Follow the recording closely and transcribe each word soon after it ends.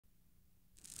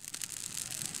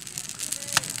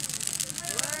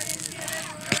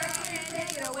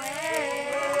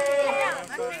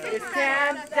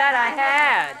that I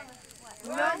had. The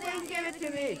world didn't give it to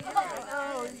me.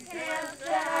 Oh, chance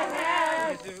that I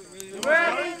had. The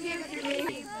world didn't give it to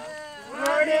me. The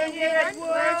world didn't give it,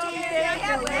 world didn't take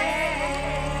away.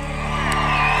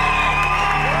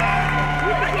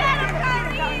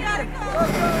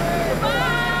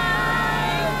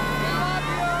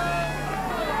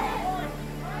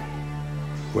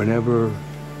 Whenever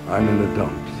I'm in the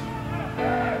dumps,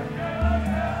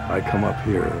 I come up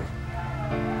here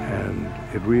and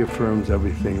it reaffirms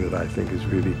everything that I think is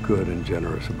really good and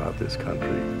generous about this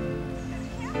country.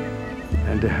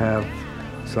 And to have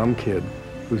some kid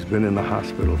who's been in the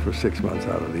hospital for 6 months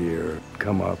out of the year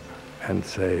come up and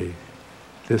say,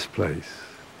 this place,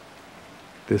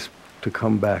 to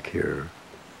come back here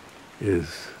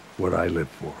is what I live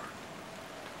for.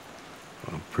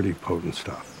 Pretty potent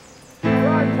stuff.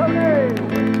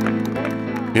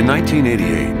 In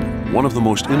 1988, one of the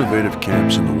most innovative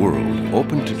camps in the world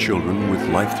opened to children with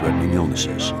life-threatening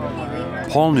illnesses.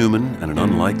 Paul Newman and an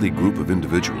unlikely group of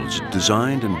individuals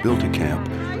designed and built a camp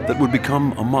that would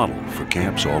become a model for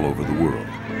camps all over the world.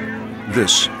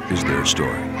 This is their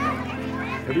story.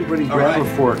 Everybody grab a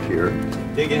fork here.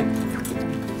 Dig in.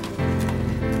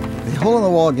 The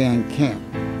Hole-in-the-Wall Gang camp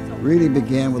really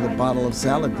began with a bottle of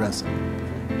salad dressing.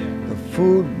 The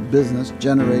food business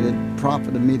generated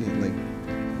profit immediately.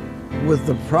 With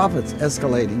the profits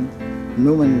escalating,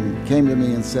 Newman came to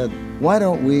me and said, why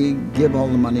don't we give all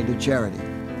the money to charity?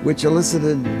 Which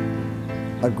elicited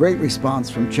a great response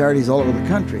from charities all over the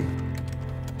country.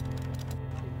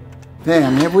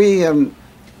 Pam, have we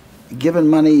given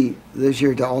money this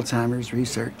year to Alzheimer's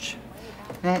research?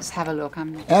 Let's have a look.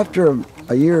 After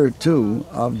a year or two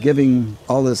of giving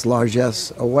all this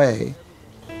largesse away,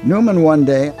 Newman one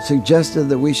day suggested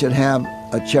that we should have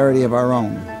a charity of our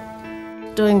own.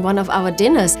 During one of our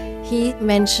dinners, he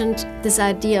mentioned this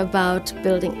idea about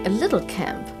building a little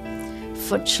camp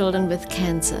for children with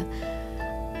cancer,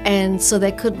 and so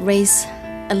they could raise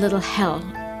a little hell.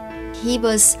 He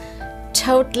was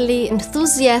totally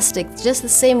enthusiastic, just the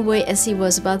same way as he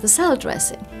was about the salad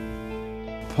dressing.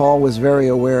 Paul was very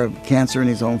aware of cancer in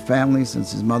his own family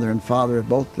since his mother and father had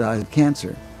both died of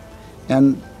cancer.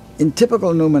 And in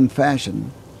typical Newman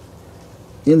fashion,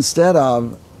 instead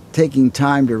of taking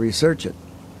time to research it,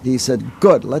 he said,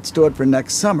 good, let's do it for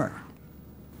next summer.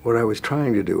 What I was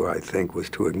trying to do, I think, was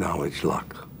to acknowledge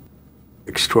luck,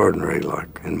 extraordinary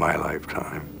luck in my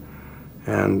lifetime,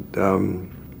 and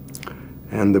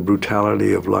the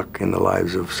brutality of luck in the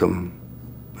lives of some,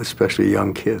 especially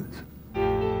young kids.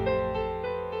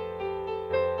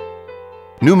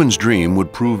 Newman's dream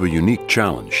would prove a unique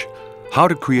challenge: how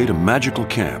to create a magical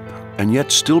camp and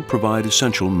yet still provide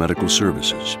essential medical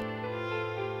services.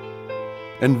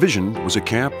 Envisioned was a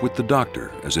camp with the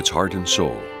doctor as its heart and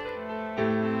soul.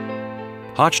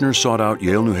 Hotchner sought out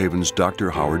Yale New Haven's Dr.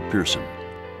 Howard Pearson.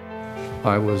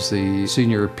 I was the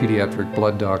senior pediatric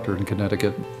blood doctor in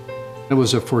Connecticut. It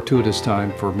was a fortuitous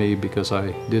time for me because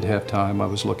I did have time. I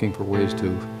was looking for ways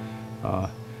to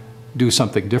do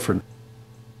something different.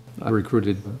 I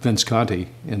recruited Vince Conti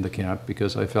in the camp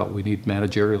because I felt we need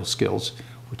managerial skills,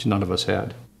 which none of us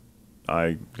had.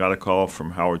 I got a call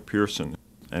from Howard Pearson,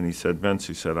 and he said, Vince,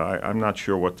 he said, I'm not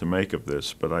sure what to make of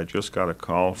this, but I just got a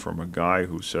call from a guy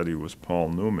who said he was Paul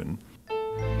Newman,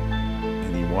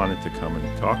 and he wanted to come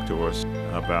and talk to us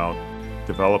about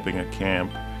developing a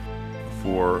camp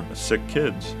for sick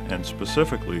kids, and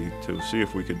specifically to see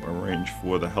if we could arrange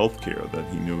for the health care that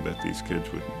he knew that these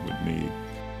kids would need.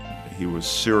 He was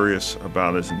serious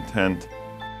about his intent,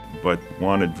 but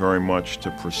wanted very much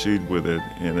to proceed with it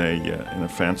in a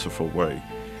fanciful way.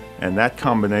 And that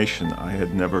combination I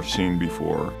had never seen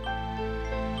before.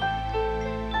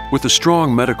 With a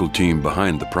strong medical team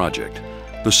behind the project,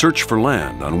 the search for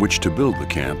land on which to build the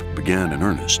camp began in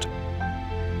earnest.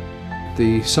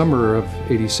 The summer of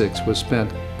 '86 was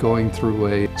spent going through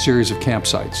a series of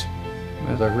campsites,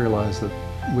 as I realized that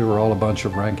we were all a bunch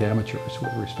of rank amateurs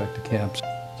with respect to camps.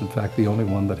 In fact, the only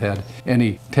one that had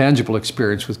any tangible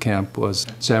experience with camp was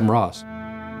Sam Ross.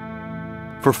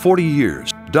 For 40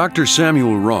 years, Dr.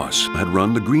 Samuel Ross had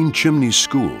run the Green Chimneys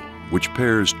School, which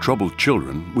pairs troubled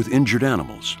children with injured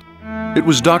animals. It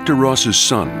was Dr. Ross's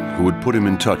son who would put him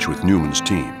in touch with Newman's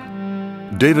team.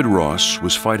 David Ross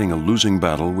was fighting a losing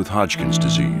battle with Hodgkin's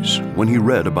disease when he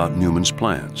read about Newman's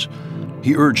plans.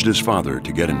 He urged his father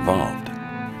to get involved.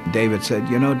 David said,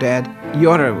 you know, Dad, you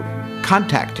ought to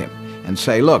contact him and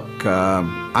say, look,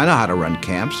 I know how to run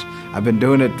camps. I've been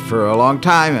doing it for a long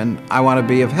time and I want to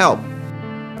be of help.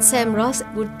 Sam Ross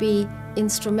would be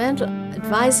instrumental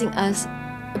advising us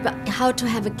about how to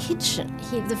have a kitchen,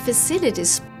 the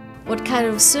facilities, what kind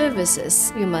of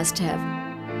services you must have.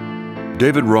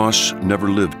 David Ross never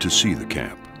lived to see the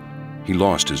camp. He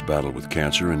lost his battle with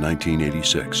cancer in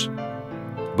 1986.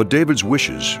 But David's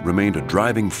wishes remained a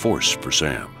driving force for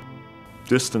Sam.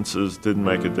 Distances didn't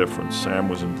make a difference. Sam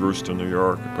was in Brewster, New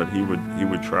York, but he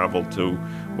would travel to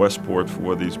Westport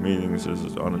for these meetings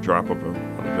on a drop of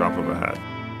a hat.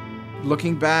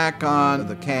 Looking back on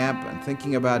the camp and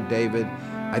thinking about David,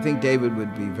 I think David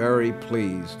would be very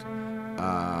pleased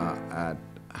at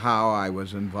how I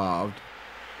was involved.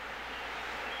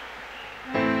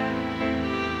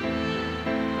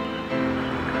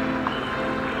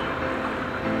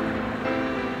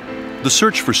 The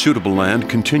search for suitable land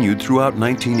continued throughout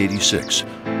 1986,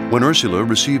 when Ursula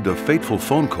received a fateful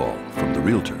phone call from the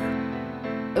realtor.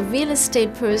 A real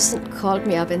estate person called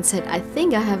me up and said, I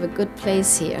think I have a good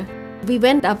place here. We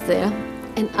went up there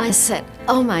and I said,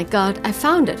 oh my God, I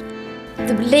found it.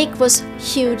 The lake was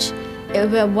huge. There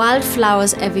were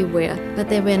wildflowers everywhere, but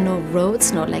there were no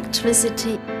roads, no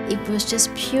electricity. It was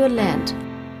just pure land.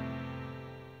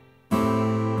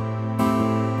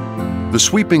 The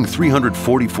sweeping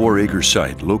 344-acre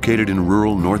site located in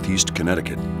rural northeast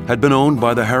Connecticut had been owned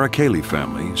by the Harricale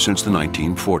family since the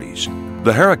 1940s.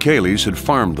 The Harricales had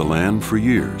farmed the land for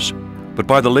years, but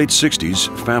by the late 60s,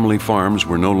 family farms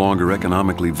were no longer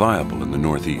economically viable in the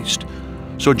Northeast.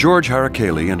 So George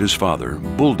Harricale and his father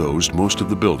bulldozed most of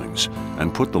the buildings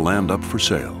and put the land up for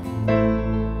sale.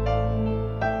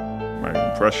 My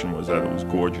impression was that it was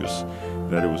gorgeous,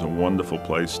 that it was a wonderful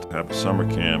place to have a summer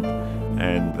camp,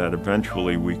 and that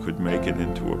eventually we could make it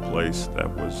into a place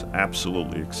that was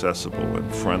absolutely accessible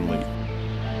and friendly.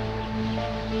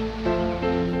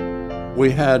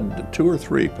 We had 2 or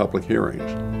 3 public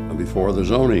hearings before the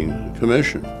zoning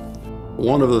commission.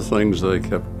 One of the things they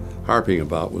kept harping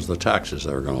about was the taxes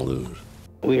they were going to lose.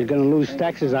 We're going to lose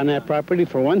taxes on that property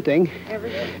for one thing,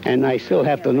 and I still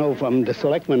have to know from the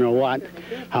selectmen or what,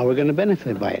 how we're going to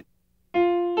benefit by it.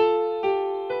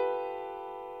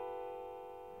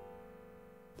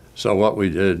 So what we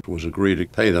did was agree to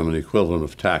pay them an equivalent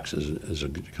of taxes as a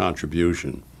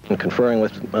contribution. In conferring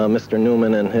with Mr.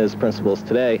 Newman and his principals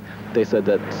today, they said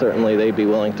that certainly they'd be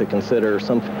willing to consider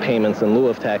some payments in lieu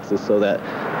of taxes so that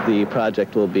the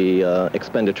project will be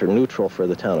expenditure neutral for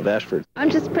the town of Ashford. I'm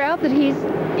just proud that he's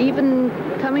even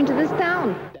coming to this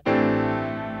town.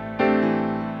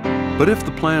 But if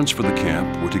the plans for the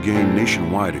camp were to gain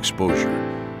nationwide exposure,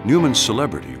 Newman's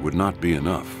celebrity would not be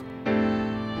enough.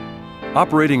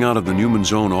 Operating out of the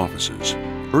Newman's own offices,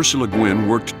 Ursula Gwynn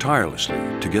worked tirelessly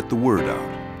to get the word out.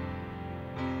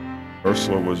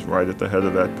 Ursula was right at the head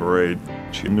of that parade.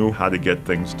 She knew how to get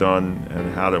things done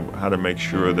and how to make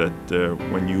sure that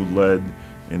when you led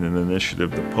in an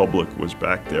initiative, the public was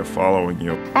back there following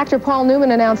you. Actor Paul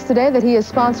Newman announced today that he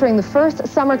is sponsoring the first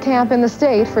summer camp in the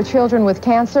state for children with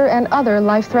cancer and other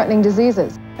life-threatening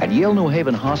diseases. At Yale New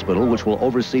Haven Hospital, which will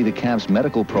oversee the camp's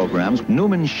medical programs,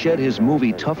 Newman shed his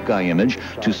movie tough guy image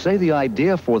to say the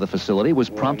idea for the facility was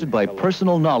prompted by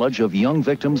personal knowledge of young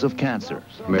victims of cancer.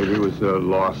 Maybe it was the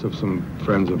loss of some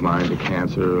friends of mine to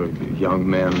cancer, young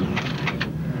men.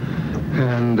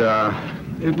 And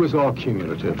it was all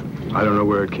cumulative. I don't know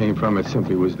where it came from. It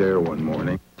simply was there one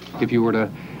morning. If you were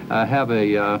to have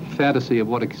a fantasy of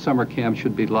what a summer camp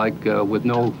should be like with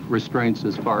no restraints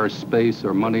as far as space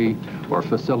or money or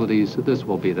facilities, this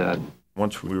will be that.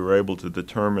 Once we were able to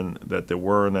determine that there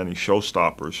weren't any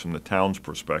showstoppers from the town's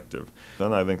perspective,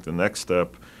 then I think the next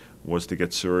step was to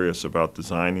get serious about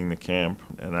designing the camp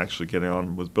and actually getting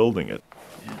on with building it.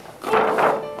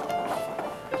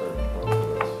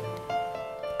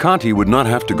 Conti would not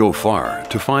have to go far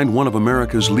to find one of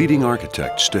America's leading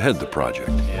architects to head the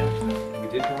project.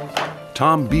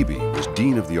 Tom Beebe was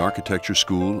Dean of the Architecture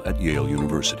School at Yale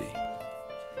University.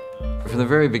 From the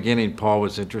very beginning, Paul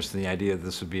was interested in the idea that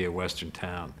this would be a Western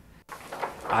town.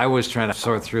 I was trying to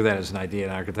sort through that as an idea,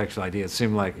 an architectural idea. It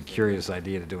seemed like a curious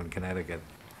idea to do in Connecticut.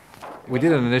 We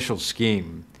did an initial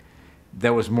scheme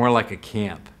that was more like a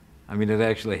camp. I mean, it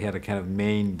actually had a kind of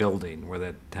main building where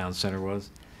that town center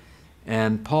was.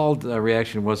 And Paul's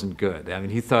reaction wasn't good. I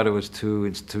mean, he thought it was too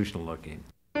institutional looking.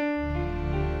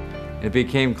 It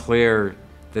became clear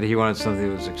that he wanted something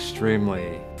that was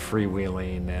extremely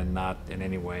freewheeling and not in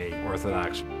any way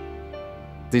orthodox.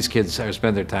 These kids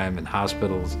spend their time in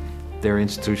hospitals. They're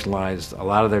institutionalized a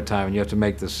lot of their time, and you have to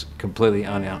make this completely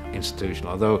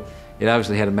uninstitutional. Although it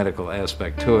obviously had a medical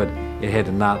aspect to it, it had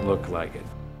to not look like it.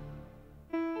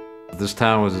 This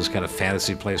town was this kind of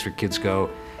fantasy place where kids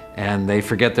go, and they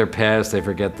forget their past, they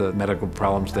forget the medical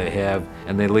problems they have,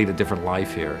 and they lead a different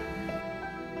life here.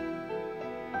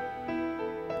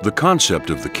 The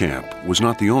concept of the camp was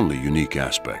not the only unique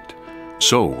aspect.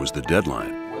 So was the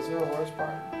deadline.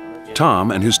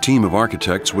 Tom and his team of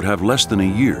architects would have less than a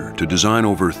year to design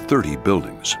over 30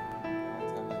 buildings.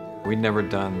 We'd never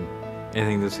done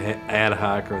anything this ad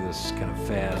hoc or this kind of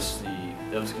fast.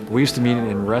 We used to meet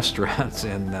in restaurants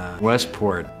in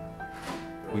Westport.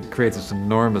 We'd create this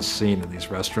enormous scene in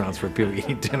these restaurants where people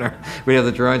eat dinner. We'd have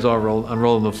the drawings all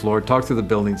unrolled on the floor, talk through the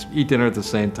buildings, eat dinner at the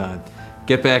same time,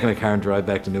 get back in the car and drive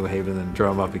back to New Haven and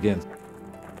draw them up again.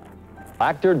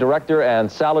 Actor, director,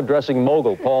 and salad dressing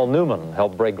mogul Paul Newman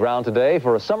helped break ground today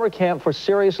for a summer camp for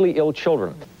seriously ill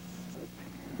children.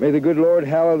 May the good Lord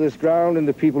hallow this ground and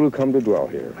the people who come to dwell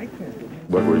here.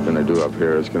 What we're going to do up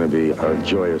here is going to be a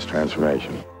joyous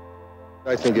transformation.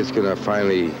 I think it's going to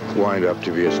finally wind up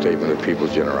to be a statement of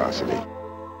people's generosity.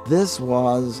 This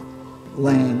was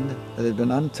land that had been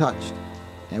untouched,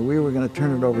 and we were going to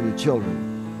turn it over to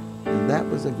children. And that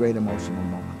was a great emotional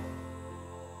moment.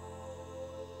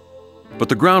 But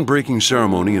the groundbreaking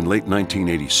ceremony in late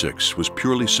 1986 was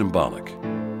purely symbolic.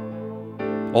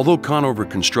 Although Conover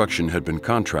Construction had been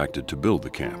contracted to build the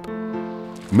camp,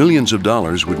 millions of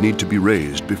dollars would need to be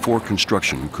raised before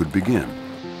construction could begin.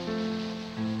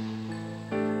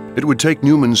 It would take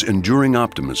Newman's enduring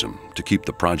optimism to keep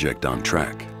the project on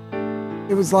track.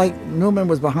 It was like Newman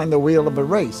was behind the wheel of a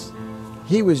race.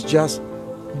 He was just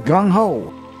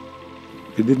gung-ho.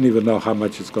 We didn't even know how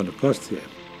much it's going to cost yet.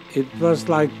 It was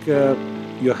like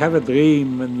you have a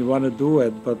dream and you want to do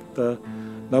it, but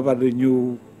nobody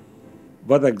knew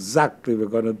what exactly we're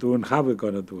going to do and how we're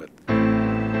going to do it.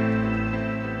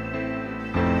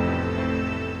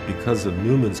 Because of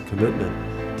Newman's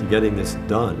commitment to getting this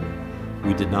done,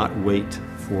 we did not wait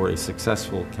for a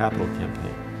successful capital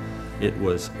campaign. It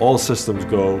was all systems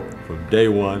go from day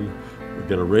one. We're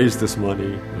going to raise this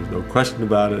money. There's no question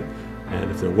about it. And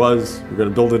if there was, we're going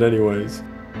to build it anyways.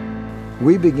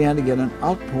 We began to get an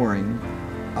outpouring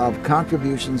of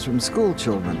contributions from school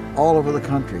children all over the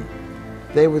country.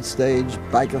 They would stage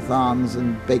bike-a-thons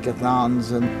and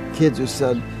bake-a-thons, and kids who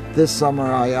said, this summer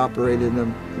I operated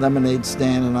a lemonade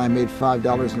stand and I made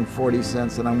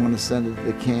 $5.40 and I want to send it to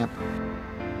the camp.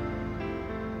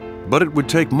 But it would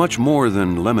take much more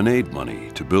than lemonade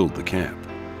money to build the camp.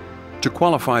 To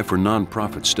qualify for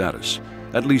nonprofit status,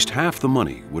 at least half the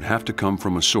money would have to come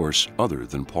from a source other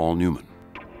than Paul Newman.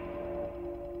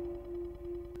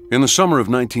 In the summer of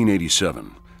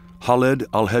 1987, Khaled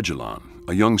Al-Hejalan,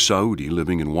 a young Saudi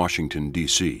living in Washington,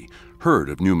 D.C., heard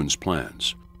of Newman's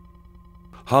plans.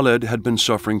 Khaled had been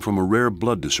suffering from a rare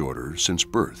blood disorder since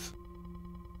birth.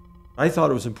 I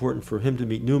thought it was important for him to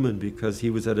meet Newman because he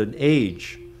was at an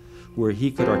age where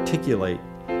he could articulate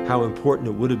how important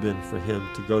it would have been for him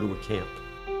to go to a camp.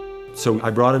 So I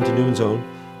brought him to Newman's Own.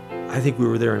 I think we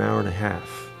were there an hour and a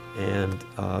half,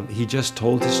 and he just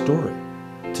told his story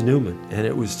to Newman, and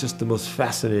it was just the most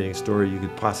fascinating story you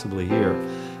could possibly hear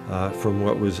from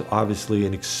what was obviously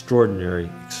an extraordinary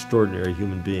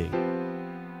human being.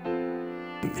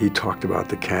 He talked about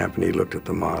the camp and he looked at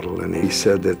the model and he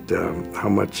said that how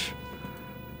much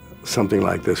something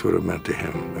like this would have meant to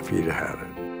him if he'd had it.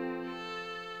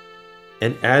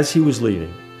 And as he was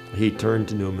leaving, he turned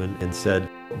to Newman and said,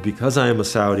 because I am a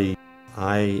Saudi,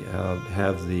 I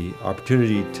have the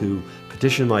opportunity to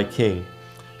petition my king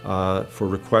for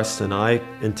requests, and I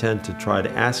intend to try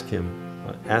to ask him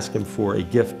for a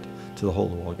gift to the Hole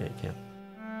in the Wall Gang camp.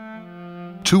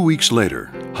 2 weeks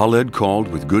later, Khaled called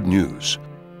with good news.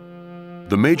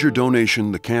 The major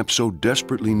donation the camp so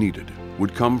desperately needed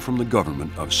would come from the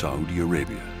government of Saudi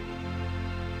Arabia.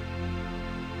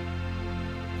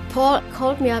 Paul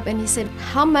called me up and he said,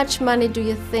 how much money do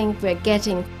you think we're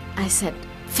getting? I said,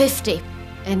 50.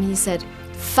 And he said,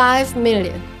 5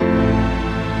 million.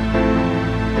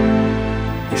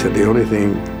 He said, the only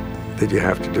thing that you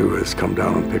have to do is come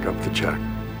down and pick up the check.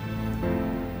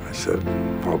 I said,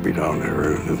 I'll be down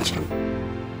there in an instant.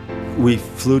 We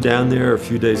flew down there a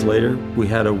few days later. We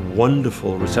had a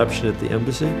wonderful reception at the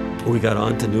embassy. We got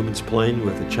onto Newman's plane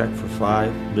with a check for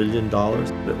 $5 million.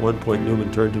 At one point, Newman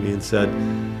turned to me and said,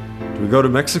 do we go to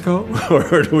Mexico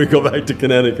or do we go back to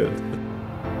Connecticut?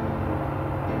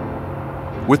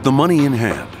 With the money in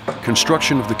hand,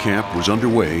 construction of the camp was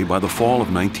underway by the fall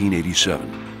of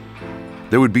 1987.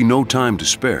 There would be no time to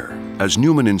spare, as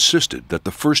Newman insisted that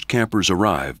the first campers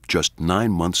arrive just 9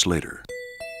 months later.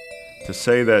 To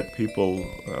say that people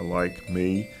like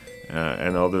me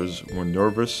and others were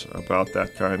nervous about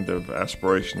that kind of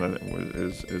aspiration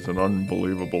is an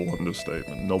unbelievable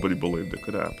understatement. Nobody believed it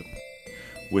could happen,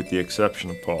 with the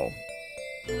exception of Paul.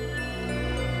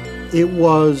 It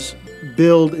was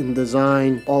build and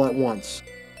design all at once.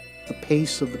 The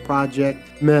pace of the project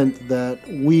meant that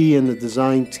we and the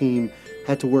design team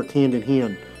had to work hand in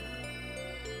hand.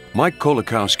 Mike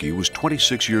Kolakowski was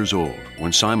 26 years old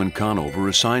when Simon Conover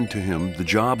assigned to him the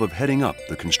job of heading up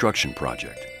the construction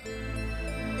project.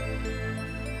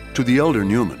 To the elder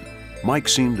Newman, Mike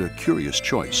seemed a curious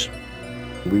choice.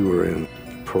 We were in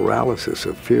paralysis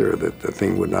of fear that the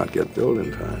thing would not get built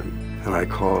in time. And I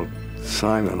called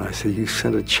Simon. I said, "You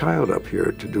sent a child up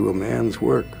here to do a man's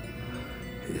work."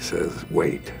 He says,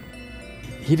 "Wait."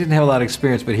 He didn't have a lot of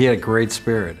experience, but he had a great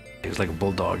spirit. He was like a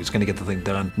bulldog. He was going to get the thing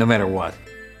done no matter what.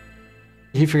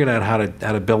 He figured out how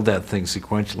to build that thing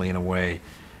sequentially in a way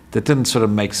that didn't sort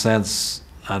of make sense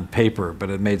on paper, but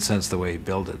it made sense the way he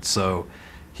built it. So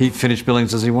he finished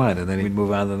buildings as he went, and then he'd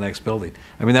move on to the next building.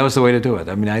 I mean, that was the way to do it.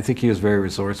 I mean, I think he was very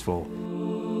resourceful.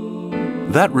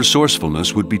 That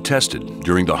resourcefulness would be tested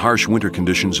during the harsh winter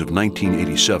conditions of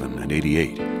 1987 and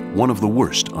 88, one of the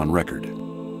worst on record.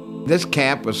 This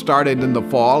camp was started in the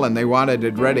fall, and they wanted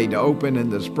it ready to open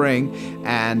in the spring,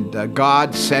 and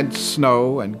God sent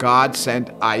snow, and God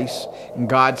sent ice, and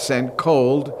God sent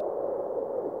cold.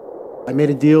 I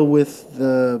made a deal with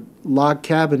the log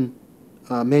cabin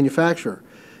manufacturer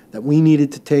that we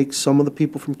needed to take some of the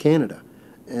people from Canada.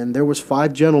 And there was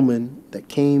 5 gentlemen that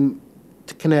came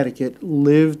to Connecticut,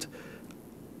 lived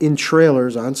in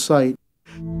trailers on site.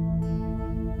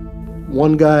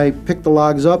 One guy picked the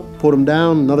logs up, put them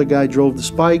down, another guy drove the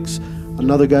spikes,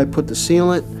 another guy put the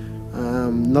sealant,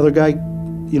 another guy,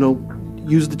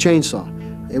 used the chainsaw.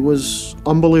 It was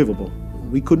unbelievable.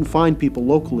 We couldn't find people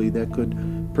locally that could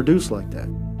produce like that.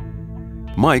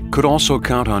 Mike could also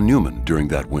count on Newman during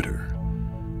that winter.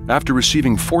 After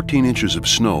receiving 14 inches of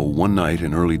snow one night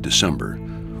in early December,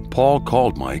 Paul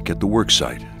called Mike at the work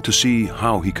site to see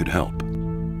how he could help.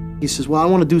 He says, "Well, I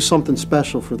want to do something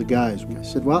special for the guys." I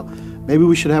said, "Well, maybe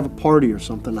we should have a party or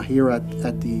something here at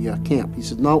the camp." He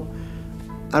said, "No,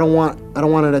 I don't want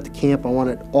it at the camp. I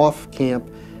want it off camp,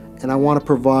 and I want to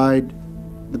provide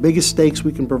the biggest steaks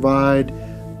we can provide,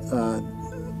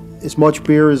 as much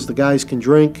beer as the guys can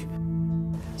drink."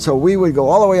 So we would go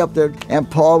all the way up there, and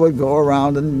Paul would go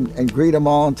around and greet them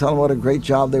all and tell them what a great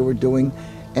job they were doing,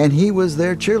 and he was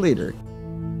their cheerleader.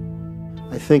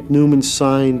 I think Newman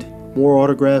signed more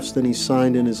autographs than he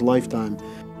signed in his lifetime.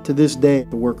 To this day,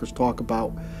 the workers talk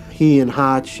about he and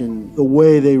Hotch and the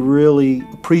way they really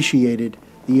appreciated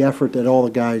the effort that all the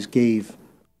guys gave.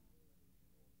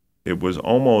 It was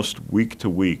almost week to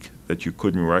week that you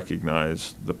couldn't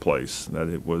recognize the place, that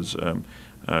it was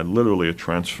literally a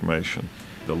transformation.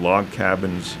 The log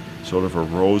cabins sort of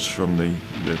arose from the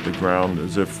ground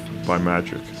as if by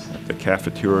magic. The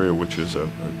cafeteria, which is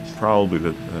probably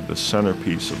the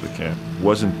centerpiece of the camp,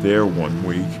 wasn't there one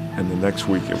week, and the next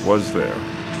week it was there.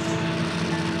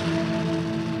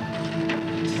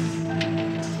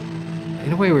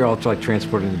 In a way, we were all like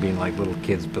transported into being like little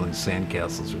kids building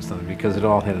sandcastles or something, because it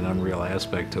all had an unreal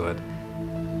aspect to it.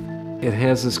 It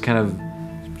has this kind of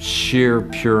sheer,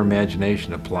 pure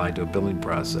imagination applied to a building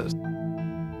process.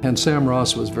 And Sam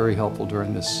Ross was very helpful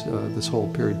during this whole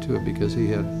period too, because he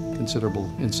had considerable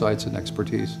insights and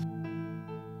expertise.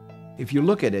 If you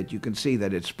look at it, you can see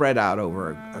that it's spread out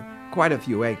over quite a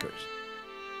few acres.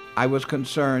 I was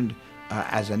concerned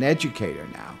as an educator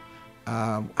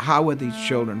now, how would these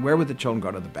children, where would the children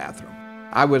go to the bathroom?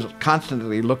 I was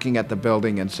constantly looking at the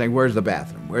building and saying, "Where's the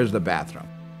bathroom? Where's the bathroom?"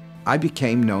 I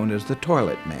became known as the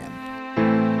toilet man.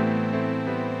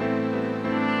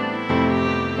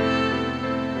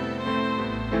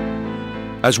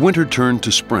 As winter turned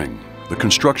to spring, the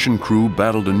construction crew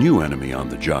battled a new enemy on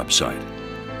the job site: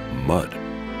 mud.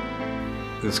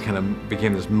 This kind of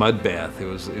became this mud bath. It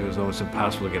was almost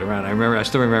impossible to get around. I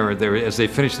still remember as they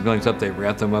finished the buildings up, they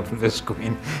wrapped them up in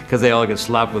visqueen because they all got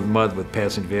slopped with mud with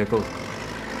passing vehicles.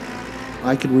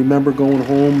 I can remember going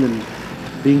home and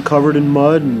being covered in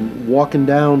mud and walking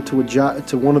down to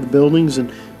one of the buildings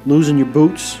and losing your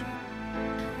boots.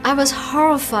 I was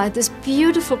horrified. This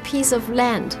beautiful piece of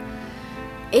land,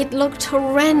 it looked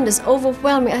horrendous,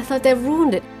 overwhelming. I thought they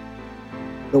ruined it.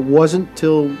 It wasn't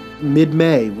till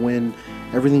mid-May, when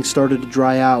everything started to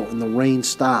dry out and the rain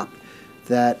stopped,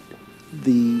 that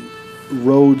the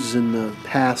roads and the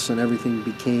paths and everything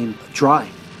became dry.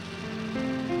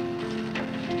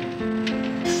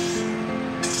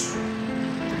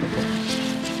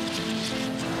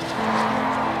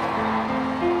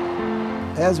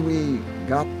 As we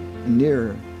got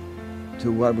nearer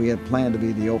to what we had planned to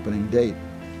be the opening date,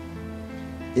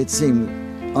 it seemed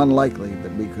unlikely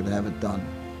that we could have it done.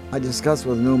 I discussed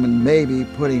with Newman maybe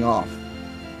putting off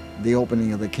the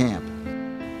opening of the camp.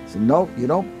 He said, "No, you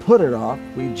don't put it off.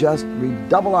 We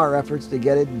redouble our efforts to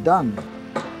get it done."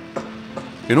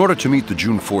 In order to meet the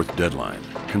June 4th deadline,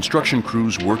 construction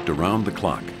crews worked around the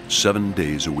clock, 7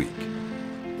 days a week.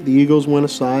 The Eagles went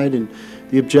aside and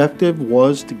The objective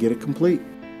was to get it complete.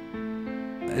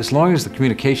 As long as the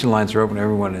communication lines are open,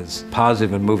 everyone is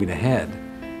positive and moving ahead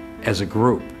as a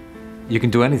group, you can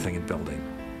do anything in building.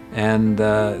 And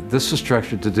this was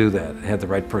structured to do that. It had the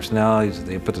right personalities,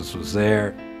 the impetus was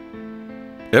there.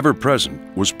 Ever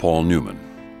present was Paul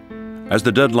Newman. As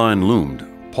the deadline loomed,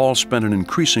 Paul spent an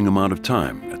increasing amount of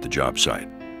time at the job site.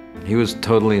 He was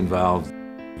totally involved.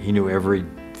 He knew every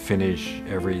finish,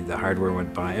 the hardware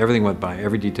went by, everything went by,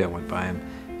 every detail went by him,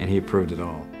 and he approved it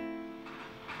all.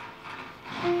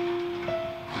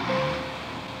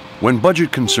 When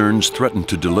budget concerns threatened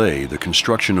to delay the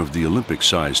construction of the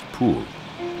Olympic-sized pool,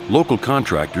 local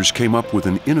contractors came up with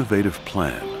an innovative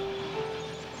plan.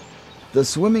 The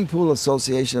Swimming Pool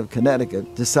Association of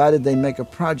Connecticut decided they'd make a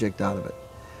project out of it.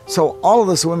 So all of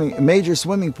the major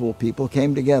swimming pool people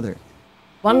came together.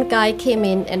 One guy came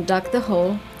in and dug the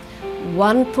hole,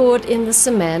 one poured in the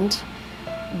cement,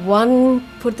 one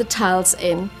put the tiles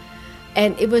in,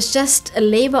 and it was just a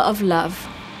labor of love.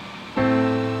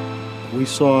 We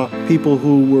saw people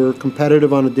who were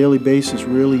competitive on a daily basis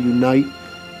really unite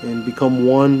and become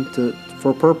one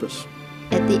for a purpose.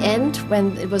 At the end,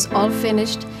 when it was all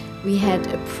finished, we had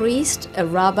a priest, a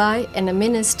rabbi, and a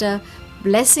minister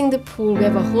blessing the pool. We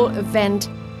have a whole event.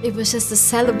 It was just a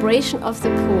celebration of the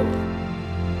pool.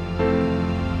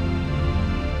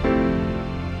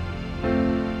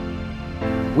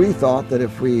 We thought that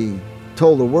if we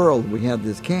told the world we had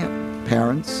this camp,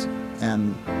 parents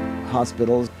and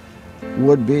hospitals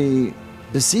would be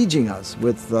besieging us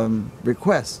with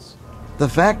requests. The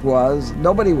fact was,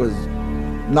 nobody was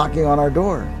knocking on our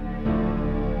door.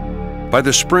 By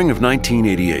the spring of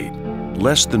 1988,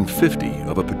 less than 50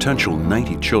 of a potential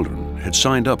 90 children had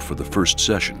signed up for the first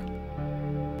session.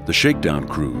 The shakedown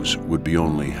crews would be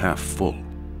only half full.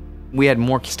 We had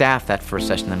more staff that first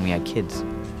session than we had kids.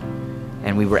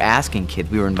 And we were asking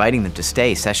kids, we were inviting them to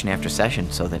stay session after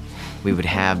session so that we would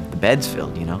have the beds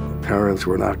filled, you know. Parents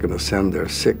were not going to send their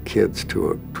sick kids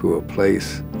to a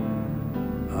place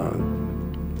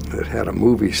that had a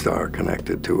movie star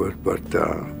connected to it, but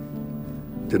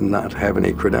did not have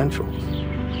any credentials.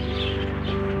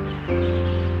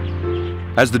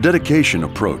 As the dedication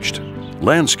approached,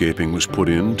 landscaping was put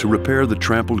in to repair the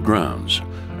trampled grounds,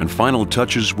 and final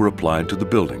touches were applied to the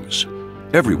buildings.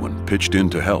 Everyone pitched in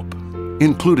to help,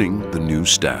 including the new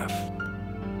staff.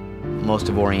 Most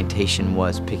of orientation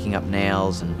was picking up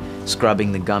nails and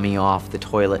scrubbing the gummy off the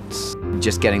toilets,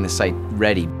 just getting the site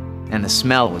ready. And the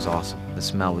smell was awesome. The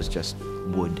smell was just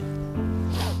wood.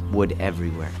 Wood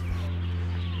everywhere.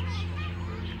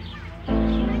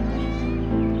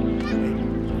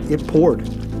 It poured.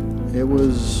 It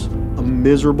was a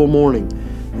miserable morning.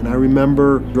 And I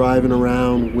remember driving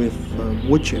around with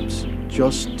wood chips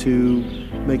just to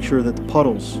make sure that the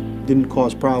puddles didn't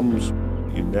cause problems.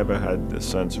 You never had the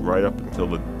sense right up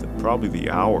until probably the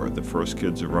hour the first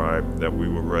kids arrived that we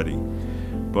were ready.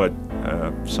 But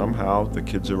somehow the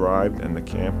kids arrived and the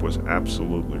camp was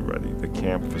absolutely ready. The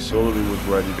camp facility was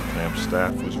ready, the camp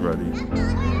staff was ready.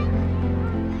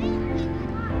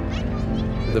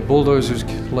 The bulldozers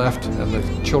left and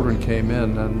the children came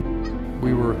in, and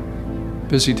we were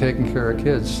busy taking care of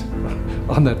kids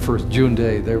on that first June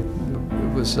day. It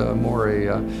was more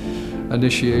a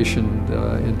initiation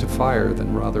into fire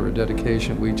than rather a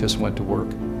dedication. We just went to work.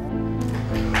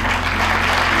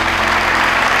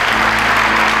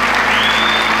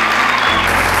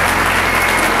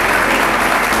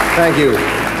 Thank you.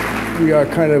 We are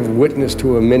kind of witness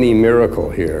to a mini miracle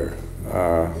here.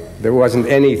 There wasn't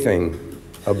anything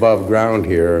above ground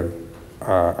here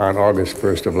on August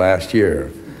 1st of last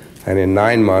year. And in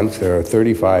 9 months, there are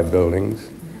 35 buildings.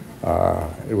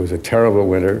 It was a terrible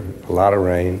winter, a lot of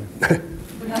rain. But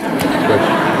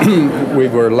we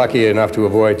were lucky enough to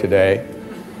avoid today.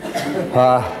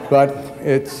 But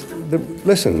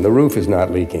listen, the roof is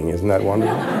not leaking. Isn't that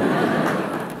wonderful?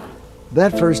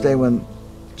 That first day when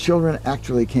children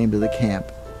actually came to the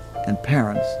camp, and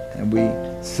parents, and we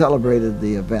celebrated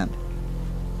the event,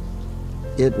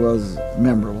 it was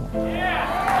memorable.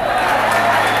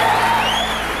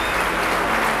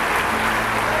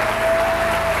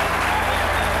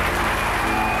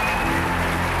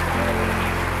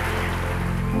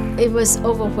 It was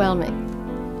overwhelming.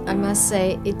 I must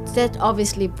say, that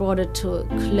obviously brought it to a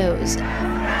close.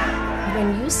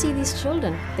 When you see these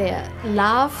children, they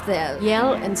laugh, they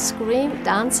yell and scream,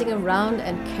 dancing around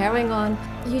and carrying on,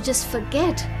 you just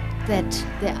forget that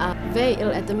they are very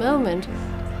ill at the moment.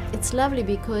 It's lovely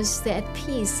because they're at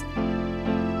peace.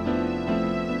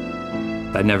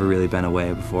 I'd never really been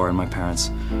away before, and my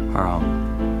parents are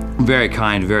very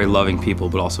kind, very loving people,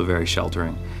 but also very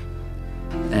sheltering.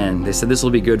 And they said, this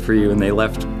will be good for you, and they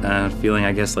left feeling,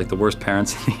 I guess, like the worst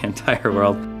parents in the entire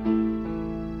world.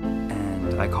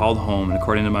 And I called home, and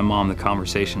according to my mom, the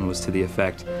conversation was to the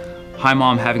effect, "Hi,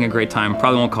 Mom, having a great time,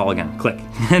 probably won't call again, click."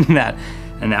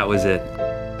 and that was it.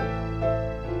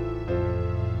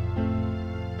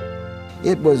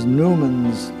 It was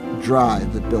Newman's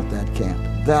drive that built that camp.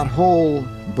 That whole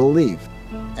belief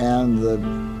and the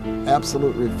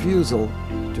absolute refusal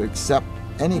to accept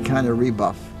any kind of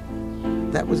rebuff,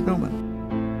 that was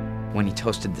Newman. When he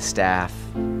toasted the staff,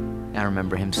 I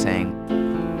remember him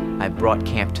saying, "I brought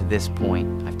camp to this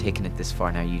point. I've taken it this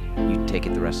far. Now you take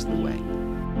it the rest of the way."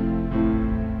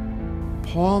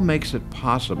 Paul makes it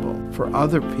possible for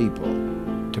other people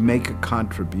to make a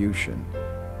contribution.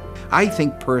 I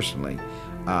think personally,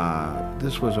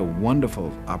 this was a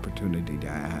wonderful opportunity to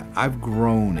have. I've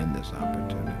grown in this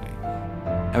opportunity.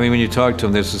 I mean, when you talk to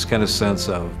him, there's this kind of sense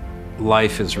of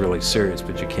life is really serious,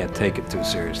 but you can't take it too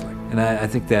seriously. And I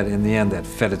think that in the end, that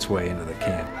fed its way into the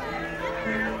camp.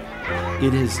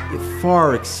 It has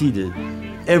far exceeded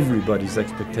everybody's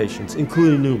expectations,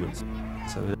 including Newman's.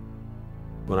 So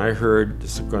when I heard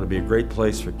this is going to be a great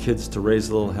place for kids to raise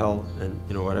a little hell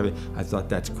and whatever, I thought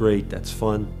that's great, that's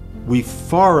fun. We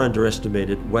far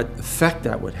underestimated what effect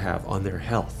that would have on their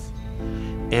health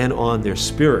and on their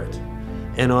spirit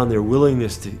and on their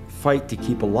willingness to fight to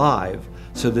keep alive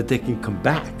so that they can come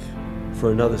back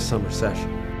for another summer session.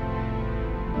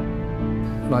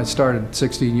 When I started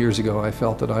 16 years ago, I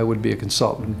felt that I would be a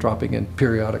consultant dropping in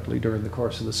periodically during the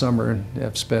course of the summer, and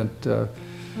have spent the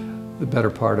better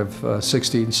part of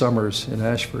 16 summers in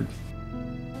Ashford.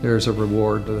 There's a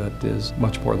reward that is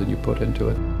much more than you put into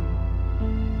it.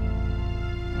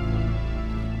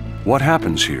 What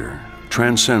happens here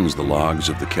transcends the logs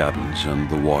of the cabins and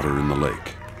the water in the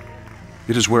lake.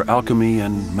 It is where alchemy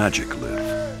and magic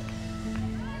live.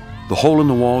 The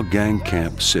hole-in-the-wall gang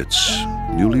camp sits,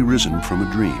 newly risen from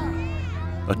a dream,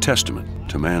 a testament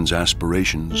to man's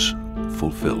aspirations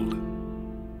fulfilled.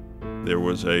 There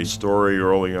was a story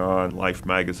early on, Life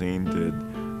magazine did.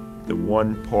 The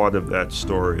one part of that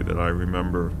story that I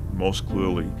remember most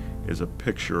clearly is a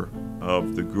picture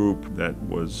of the group that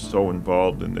was so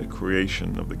involved in the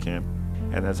creation of the camp.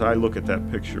 And as I look at that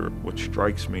picture, what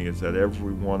strikes me is that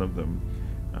every one of them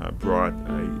brought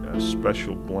a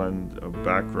special blend of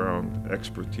background,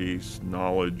 expertise,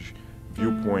 knowledge,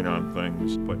 viewpoint on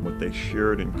things, but what they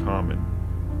shared in common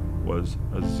was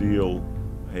a zeal,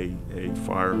 a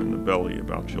fire in the belly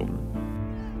about children.